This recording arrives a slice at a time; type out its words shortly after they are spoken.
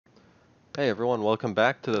Hey everyone, welcome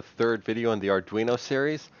back to the third video in the Arduino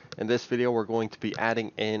series. In this video we're going to be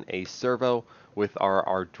adding in a servo with our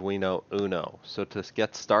Arduino Uno. So to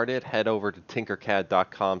get started, head over to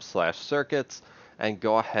tinkercad.com/circuits and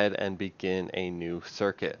go ahead and begin a new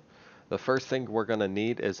circuit. The first thing we're going to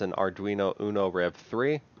need is an Arduino Uno Rev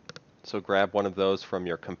 3. So grab one of those from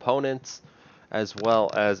your components, as well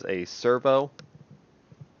as a servo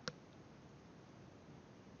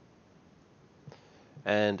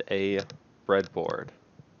and a breadboard.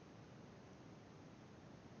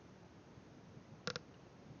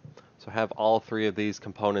 So have all three of these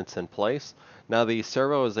components in place. Now the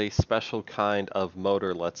servo is a special kind of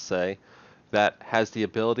motor, let's say, that has the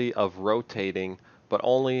ability of rotating, but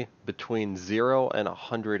only between 0 and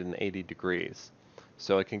 180 degrees.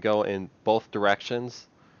 So it can go in both directions,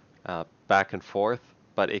 back and forth,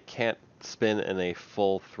 but it can't spin in a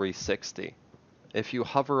full 360. If you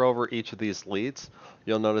hover over each of these leads,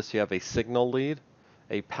 you'll notice you have a signal lead,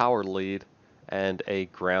 a power lead, and a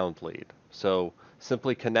ground lead. So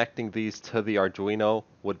simply connecting these to the Arduino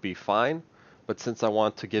would be fine, but since I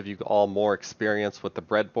want to give you all more experience with the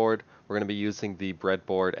breadboard, we're going to be using the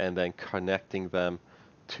breadboard and then connecting them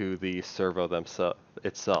to the servo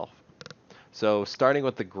itself. So starting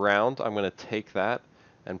with the ground, I'm going to take that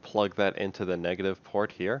and plug that into the negative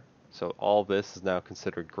port here. So all this is now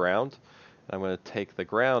considered ground. I'm going to take the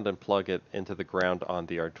ground and plug it into the ground on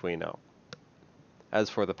the Arduino. As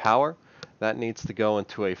for the power, that needs to go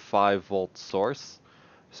into a 5-volt source.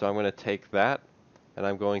 So I'm going to take that and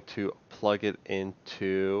I'm going to plug it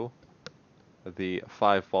into the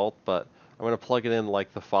 5-volt, but I'm going to plug it in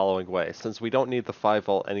like the following way. Since we don't need the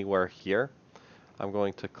 5-volt anywhere here, I'm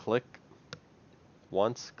going to click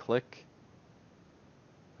once, click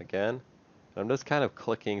again. And I'm just kind of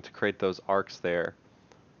clicking to create those arcs there,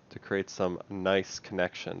 to create some nice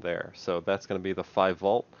connection there. So that's going to be the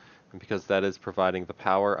 5-volt, and because that is providing the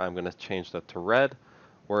power, I'm going to change that to red,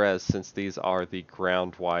 whereas since these are the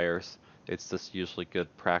ground wires, it's just usually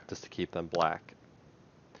good practice to keep them black.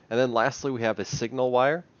 And then lastly, we have a signal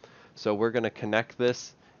wire. So we're going to connect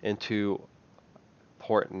this into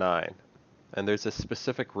port 9. And there's a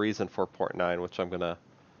specific reason for port 9, which I'm going to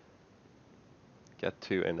get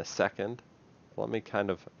to in a second. Let me kind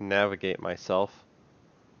of navigate myself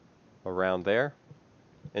around there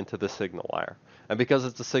into the signal wire. And because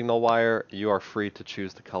it's a signal wire, you are free to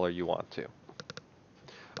choose the color you want to.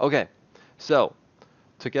 Okay, so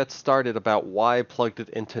to get started about why I plugged it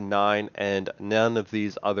into 9 and none of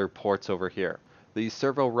these other ports over here. The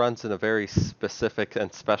servo runs in a very specific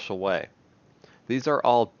and special way. These are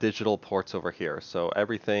all digital ports over here, so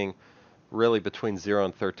everything really between 0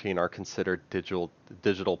 and 13 are considered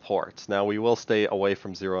digital ports. Now we will stay away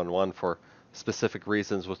from 0 and 1 for specific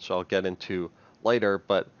reasons which I'll get into later,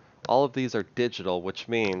 but all of these are digital, which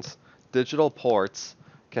means digital ports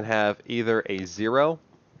can have either a 0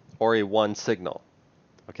 or a 1 signal.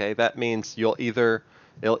 Okay, that means it'll either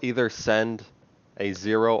send a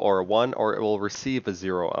 0 or a 1, or it will receive a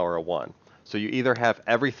 0 or a 1. So you either have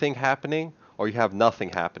everything happening or you have nothing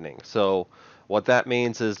happening. So what that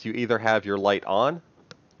means is you either have your light on,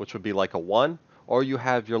 which would be like a 1, or you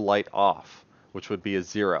have your light off, which would be a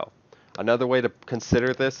 0. Another way to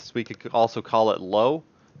consider this is we could also call it low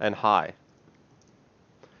and high.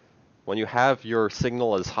 When you have your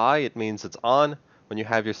signal as high, it means it's on. When you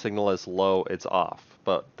have your signal as low, it's off.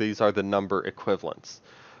 But these are the number equivalents.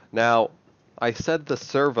 Now, I said the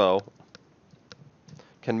servo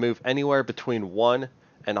can move anywhere between 1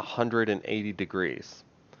 and 180 degrees.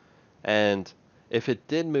 And if it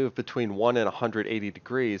did move between 1 and 180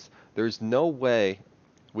 degrees, there's no way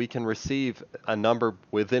we can receive a number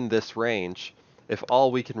within this range if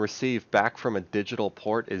all we can receive back from a digital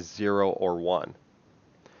port is 0 or 1.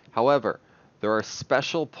 However, there are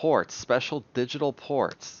special ports, special digital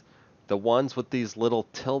ports, the ones with these little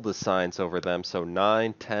tilde signs over them, so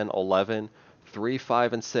 9, 10, 11, 3,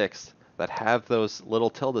 5, and 6, that have those little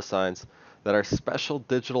tilde signs, that are special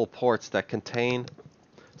digital ports that contain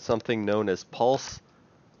something known as pulse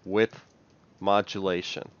width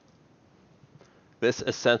modulation. This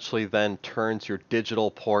essentially then turns your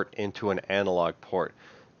digital port into an analog port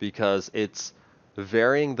because it's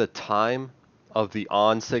varying the time of the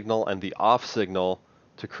on signal and the off signal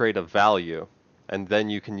to create a value, and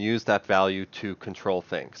then you can use that value to control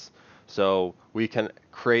things. So we can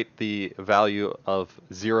create the value of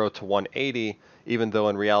 0 to 180, even though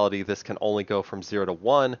in reality this can only go from 0 to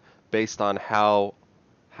 1 based on how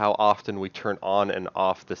often we turn on and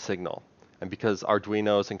off the signal. And because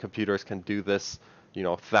Arduinos and computers can do this,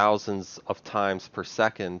 thousands of times per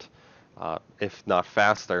second, if not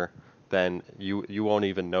faster, then you won't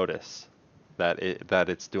even notice. that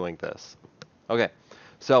it's doing this. Okay,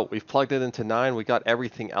 so we've plugged it into 9. We got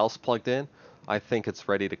everything else plugged in. I think it's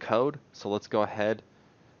ready to code. So let's go ahead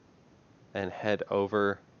and head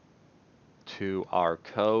over to our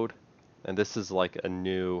code. And this is like a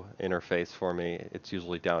new interface for me. It's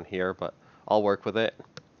usually down here, but I'll work with it.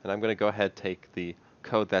 And I'm going to go ahead take the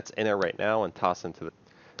code that's in it right now and toss into it.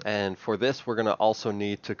 And for this, we're going to also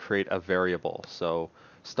need to create a variable. So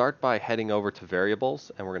start by heading over to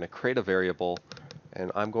variables, and we're going to create a variable,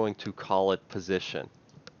 and I'm going to call it position.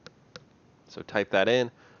 So type that in,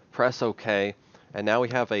 press OK, and now we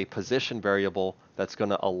have a position variable that's going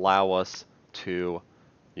to allow us to,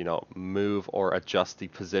 move or adjust the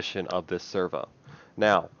position of this servo.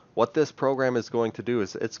 Now, what this program is going to do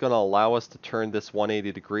is it's going to allow us to turn this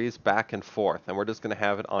 180 degrees back and forth, and we're just going to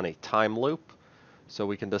have it on a time loop so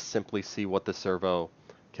we can just simply see what the servo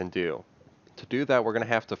can do. To do that, we're going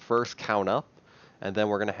to have to first count up, and then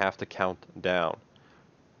we're going to have to count down.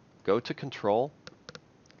 Go to Control,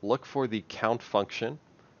 look for the count function.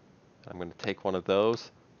 I'm going to take one of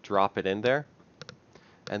those, drop it in there,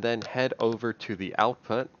 and then head over to the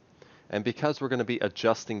output. And because we're going to be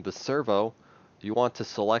adjusting the servo, you want to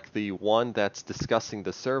select the one that's discussing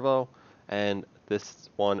the servo, and this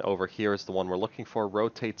one over here is the one we're looking for.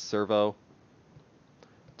 Rotate servo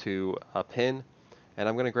to a pin, and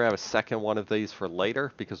I'm going to grab a second one of these for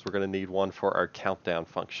later because we're going to need one for our countdown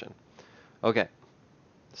function. Okay,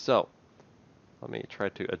 so let me try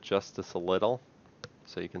to adjust this a little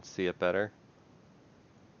so you can see it better.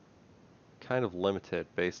 Kind of limited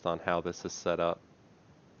based on how this is set up,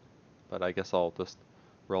 but I guess I'll just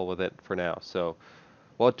roll with it for now. So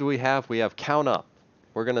what do we have? We have count up.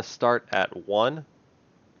 We're going to start at 1,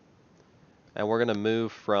 and we're going to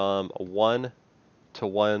move from 1 to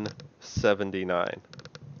 179.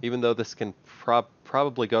 Even though this can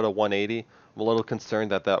probably go to 180, I'm a little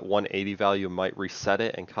concerned that that 180 value might reset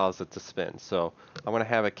it and cause it to spin. So I'm going to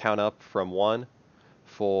have it count up from 1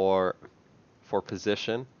 for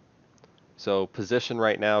position. So position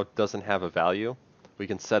right now doesn't have a value. We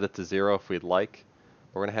can set it to 0 if we'd like.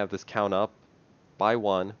 We're going to have this count up by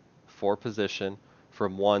 1 for position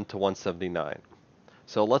from 1 to 179.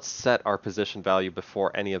 So let's set our position value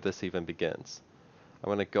before any of this even begins. I'm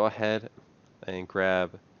going to go ahead and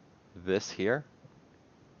grab this here,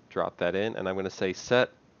 drop that in, and I'm going to say set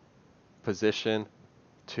position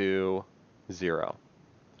to 0.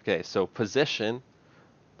 Okay, so position,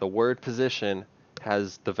 the word position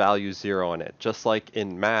has the value 0 in it. Just like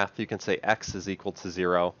in math, you can say x is equal to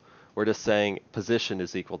 0. We're just saying position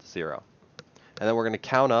is equal to 0. And then we're going to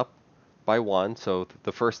count up by 1. So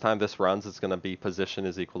the first time this runs, it's going to be position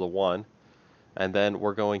is equal to 1. And then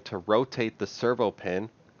we're going to rotate the servo pin,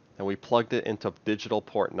 and we plugged it into digital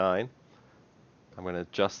port 9. I'm going to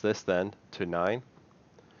adjust this then to 9,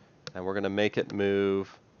 and we're going to make it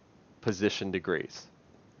move position degrees,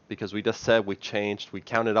 because we just said we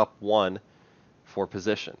counted up 1 for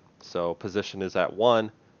position. So position is at 1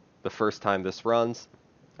 the first time this runs,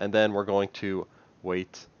 and then we're going to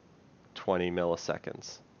wait 20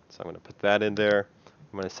 milliseconds. So I'm going to put that in there.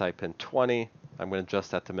 I'm going to type in 20. I'm going to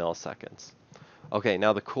adjust that to milliseconds. Okay,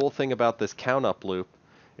 now the cool thing about this count up loop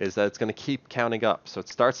is that it's going to keep counting up. So it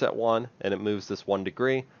starts at 1 and it moves this 1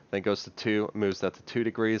 degree, then goes to 2, it moves that to 2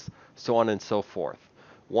 degrees, so on and so forth.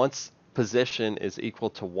 Once position is equal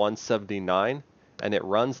to 179 and it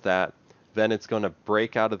runs that, then it's going to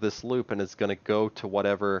break out of this loop and it's going to go to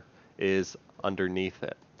whatever is underneath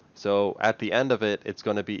it. So at the end of it, it's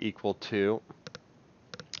going to be equal to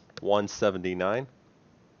 179.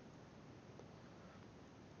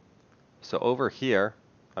 So over here,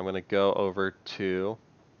 I'm going to go over to,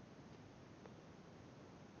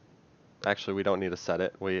 actually we don't need to set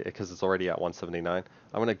it because it's already at 179.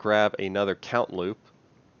 I'm going to grab another count loop,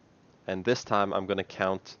 and this time I'm going to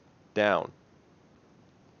count down.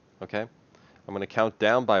 Okay? I'm going to count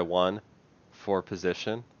down by 1 for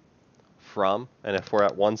position from, and if we're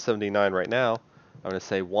at 179 right now, I'm going to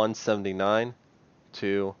say 179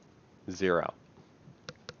 to 0,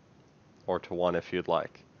 or to 1 if you'd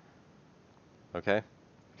like. Okay?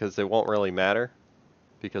 Because it won't really matter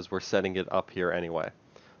because we're setting it up here anyway.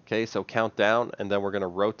 Okay, so count down, and then we're going to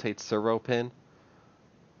rotate servo pin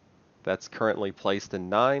that's currently placed in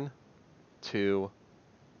 9 to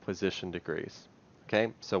position degrees.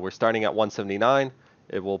 Okay, so we're starting at 179.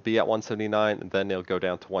 It will be at 179, and then it'll go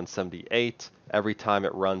down to 178 every time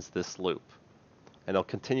it runs this loop. And it'll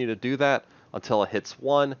continue to do that until it hits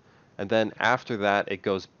 1, and then after that it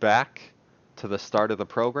goes back to the start of the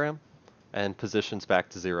program and positions back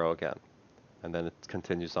to 0 again. And then it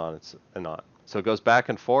continues on and on. So it goes back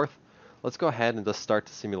and forth. Let's go ahead and just start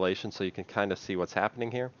the simulation so you can kind of see what's happening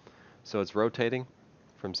here. So it's rotating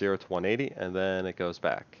from 0 to 180, and then it goes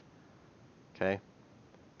back. Okay?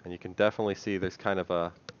 And you can definitely see there's kind of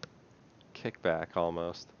a kickback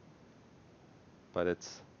almost, but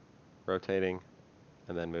it's rotating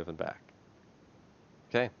and then moving back.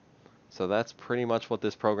 Okay, so that's pretty much what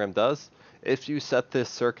this program does. If you set this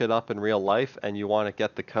circuit up in real life and you want to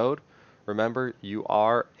get the code, remember you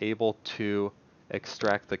are able to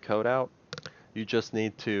extract the code out. You just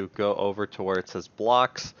need to go over to where it says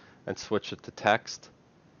blocks and switch it to text.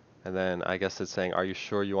 And then I guess it's saying, are you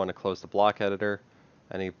sure you want to close the block editor?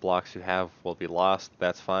 Any blocks you have will be lost.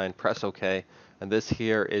 That's fine. Press OK. And this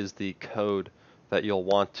here is the code that you'll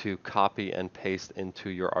want to copy and paste into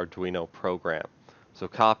your Arduino program. So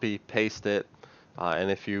copy, paste it,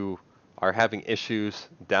 and if you are having issues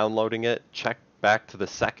downloading it, check back to the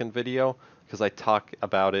second video because I talk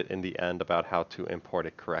about it in the end about how to import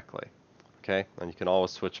it correctly. Okay, and you can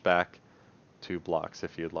always switch back to blocks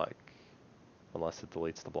if you'd like, unless it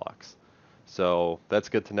deletes the blocks. So that's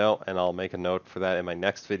good to know, and I'll make a note for that in my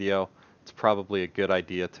next video. It's probably a good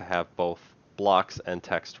idea to have both blocks and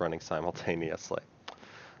text running simultaneously.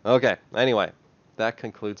 Okay, anyway, that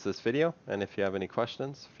concludes this video, and if you have any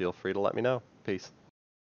questions, feel free to let me know. Peace.